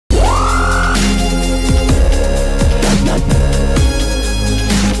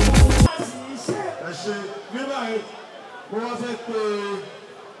pé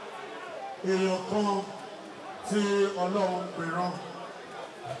èèyàn kan tí Ọlọ́run pè rán.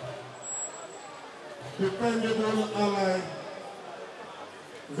 Dependable ally,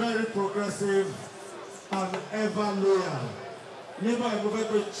 very progressive and ever loyal. Nígbà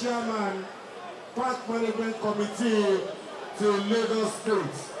ìgbẹ́gbẹ́ chairman Park Management Committee to Lagos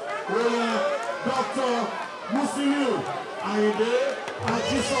State, where Dr. Musiliu Ayinde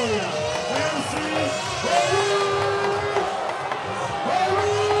Ajisoya, MC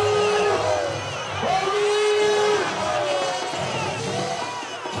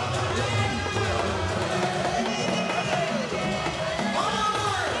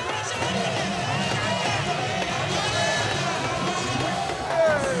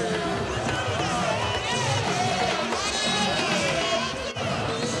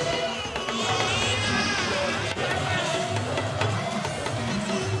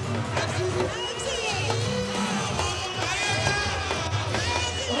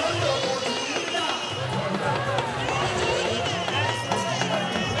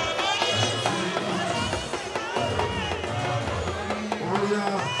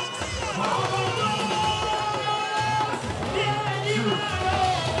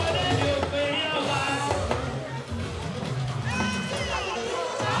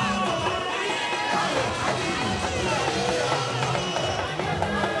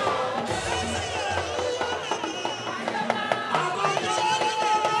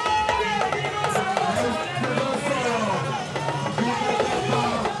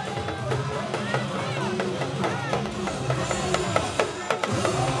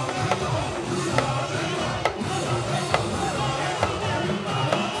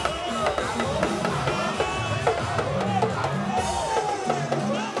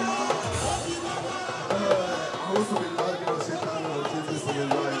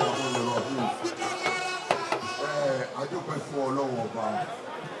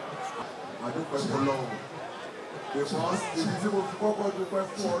because èyí tí mo fi kọ́kọ́ dúpẹ́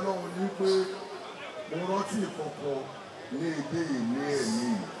fún Ọlọ́run ní pé mo rántí ìkọ̀kọ̀ ní èdè ìní ẹ̀mí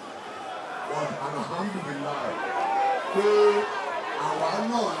but alhamdulillah pé àwa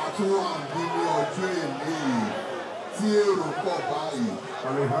náà láti wà bí ní ọjọ́ èmi tí èrò pọ̀ báyìí.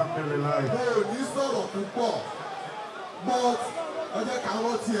 Alhamdulillah. Mo ò ní sọ̀rọ̀ púpọ̀ but ẹ jẹ́ ká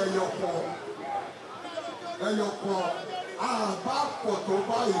rántí ẹyọ kan àbá pọ̀ tó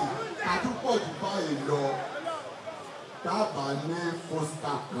báyìí àtúpọ̀ jù báyìí lọ. Dábàá ní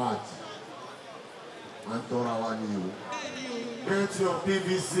foster card à ń tọ́ra wa ní o. Get your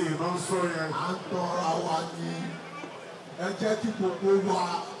PVC ló ń sọ yẹn. À ń tọ́ra wa ní. Ẹ jẹ́ kí gbogbo wa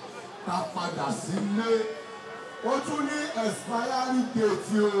ká padà sílé. Ó tún ní expiry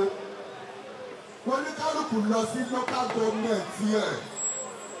date o. Oníkálùkù lọ sí local government ẹ̀.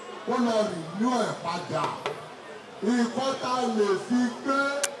 Ó lọ renew ẹ̀ padà. Ìkọ́ta lè fi gbé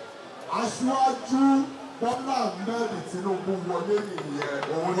aṣáájú Bọ́lá Ahmed Tinubu wọlé nìyẹn.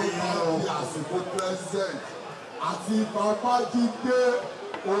 Òun ní ìlú àsìkò president àti Babájídé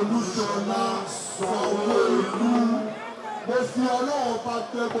Olúṣọlá Sanwó-Olú. Mo fi Ọlọ́run bá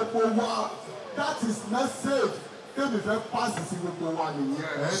tẹ gbogbo wa. That is message tèmi fẹ́ pàṣẹ sí gbogbo wa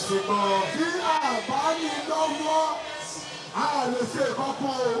nìyẹn. Ẹ ṣe kọ́. Bí àbá ní lọ́wọ́, a lè ṣe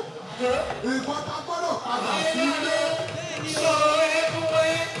ìkọ́kọ́ o. Ìkọ́ta gbọ́dọ̀ padà sílé.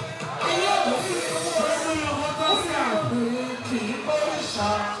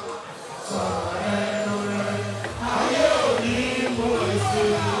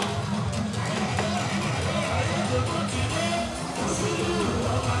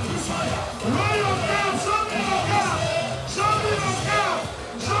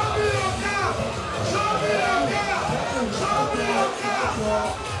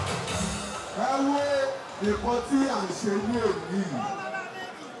 Nǹkan tí à ń ṣe ní èyí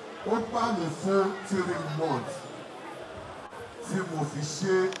ó gbà mí fún 3 months tí mo fi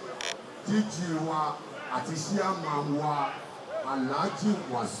ṣe jíjí wa àti ṣíàmà wa Alhaji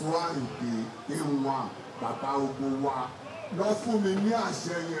Wasiu Ayinde Ewa bàbá ogbó wa lọ fún mi ní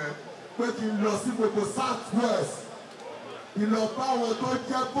àṣẹ yẹn pé kí n lọ sí gbogbo South West kí lọ bá wọn tó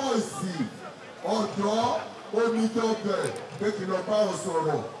jẹ́ bọ́ọ̀sì ọ̀dọ́ omidanbẹ̀ pé kí lọ bá wọn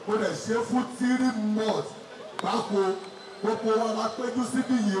sọ̀rọ̀ mo lè ṣe fún 3 months gbáko gbogbo wa la péjú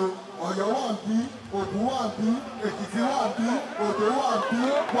síbí yìí o Ọ̀yọ́ wà ń bí Ògùn wà ń bí Èkìtì wà ń bí Òdò wà ń bí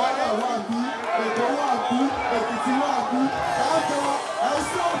Kwara wà ń bí Èkó wà ń bí Èkìtì wà ń bí kájọ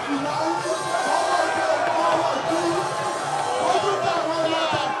ẹsẹ òfìlà yìí ọmọ ìjọ ìjọ wà ń bí ojú táwọn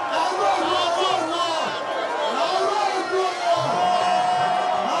ọlọ́dà àwọn ìlú ọjọ́ náà àwọn ìlú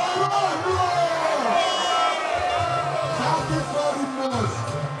Thank you very much.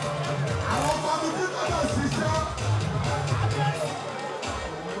 Àwọn kọ́mítì tó lọ ṣiṣẹ́.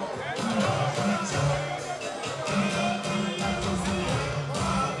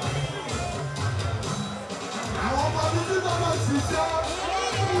 ṣiṣẹ́.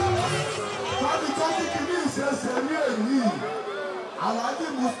 Tọ́ni tọ́ni kìíní ìṣẹ̀ṣẹ̀ ní èyí. Alhaji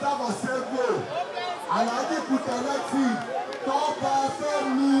Mustapha Sego, Alhaji Kutaleti, Tọ́ba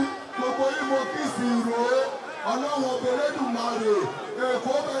Fẹ́mi, gbogbo ìmọ̀ kìsì ìró, Ọlọ́run Ọbẹ̀lẹ́dùmarè,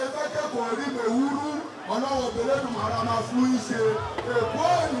 Èkó bẹ̀rẹ̀ fẹ́kẹ̀kọ̀ọ́ rí mèwúrú, Ọlọ́run Ọbẹ̀lẹ́dùmarè máa fún iṣẹ́, Èkó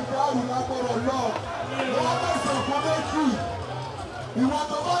ìdáhùn lágbọ́rọ̀ náà, lọ́wọ́ bẹ̀sẹ̀ fún méjì, ìwọ̀n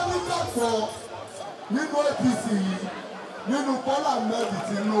tó bá nígbàgbọ́ nínú APC yìí, nínú Bọ́lá Ahmed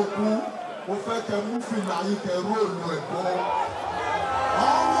Tinubu, mo fẹ́ kẹ́ mú fìlà yín kẹ́ róòlù ẹ̀kọ́.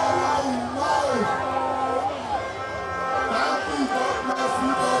 Thank you, God bless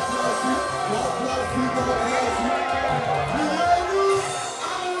you, God bless you, God bless you, God bless you.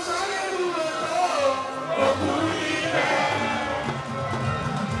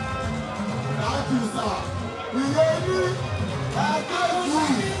 Thank you, sir.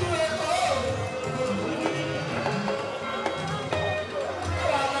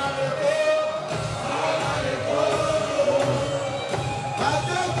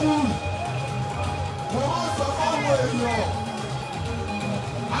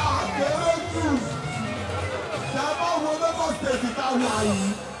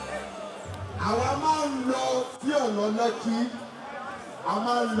 Àwa máa ń lọ sí ọ̀nà Lẹ́kí, a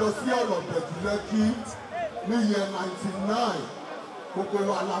máa ń lọ sí ọ̀nà Bẹ̀jú Lẹ́kí ní year 99, gbogbo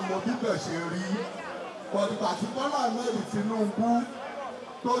wa la mọ bíbẹ̀ ṣe rí. Bọ̀dùgbà tí Bọ́lá Ahmed Tinubu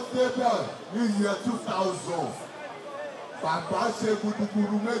tó débẹ̀ ní year 2000, bàbá ṣe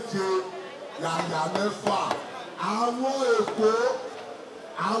gudugudu méje, yàyà mẹ́fà. Àwọn Èkó,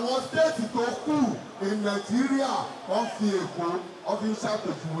 àwọn stéètì tó kù ní Nàìjíríà wọ́n fi Èkó wọ́n fi ń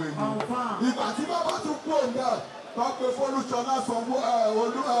ṣàpèjúwe ni. Ìgbà tí bàbá tún kú òǹdà tó pe Fọlúṣọlá Sanwó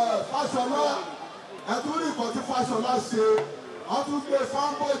Fáṣọlá, ẹ̀tún rí nǹkan tí Fáṣọlá ṣe, wọ́n tún gbé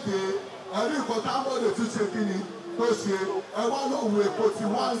Fáńbọ̀dé, ẹ̀rí nǹkan táńbọ̀dé tún ṣe kí ni tó ṣe. Ẹ wá lọ wo Èkó tí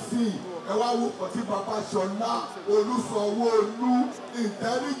wọ́n ń sìn, ẹ wá wo nǹkan tí bàbá Ṣọlá Olúsanwó-Olú,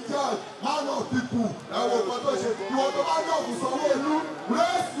 intelligent man of people, ẹ wo nǹkan tó ṣe. Ìwọ̀n tó bá ní ọ̀fun Sanwó-Olú,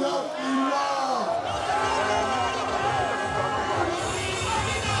 raise your fìlà.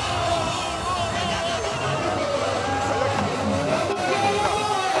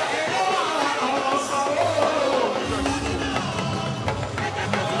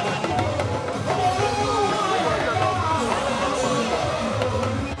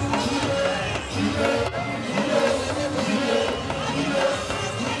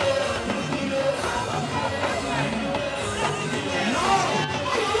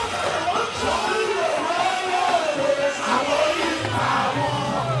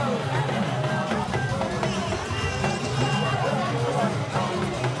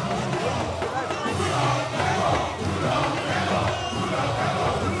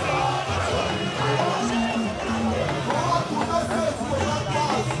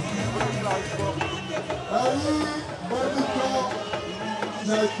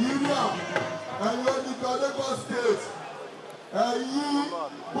 Nàìjíríà, ẹ̀yin oníkan Lagos State, ẹ̀yin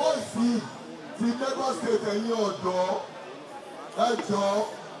bọ́ọ̀sì ti Lagos State, ẹ̀yin ọ̀dọ́, ẹ jọ̀ọ́,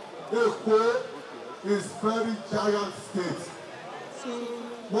 Èkó is very giant state.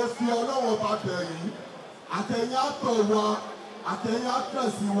 Mo fi Ọlọ́run bá bẹ̀ yín, àtẹ̀yìn àtọ̀ wa, àtẹ̀yìn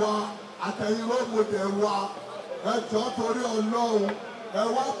àtẹ̀sí wa, àtẹ̀yìn rọ́mọdé wa, ẹ jọ̀ọ́ torí Ọlọ́run, ẹ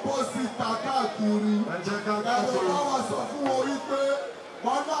wá bọ́ síta káàkiri, ẹ lọ wá sọ fún wọn wípé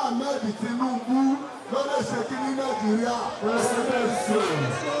Bọ́lá Ahmed Tinubu ló lè ṣe kí ní Nàìjíríà.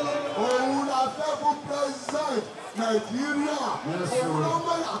 Òun la fẹ́ fún president Nàìjíríà. Òun ló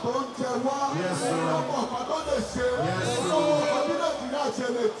mọ̀yà tó ń jẹ wá. Òun ló mọ̀ ọ̀pá tó lè ṣe. Òun ló mọ̀ ọ̀pá bí Nàìjíríà ṣe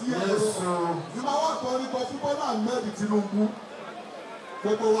lè ti ẹ̀rọ. Ìmọ̀ wá kọ́ ní kọ́ fún Bọ́lá Ahmed Tinubu.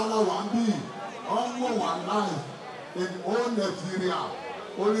 Gbogbo wa la wà ń bì. Ọmọ wà láì in all Nàìjíríà.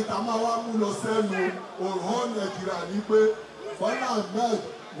 Orí ta máa wá mú lọ sẹ́nu òhún Nàìjíríà ní pé Bọ́lá Ahmed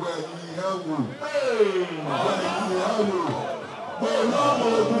wẹ̀yìn ẹ̀ wò. Wẹ̀yìn ẹ̀ wò. Bọ́lá ọmọ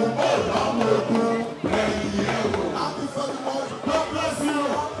ogun, Bọ́lá ọmọ ogun, wẹ̀yìn ẹ̀ wò. Láti fẹ́ mọ́.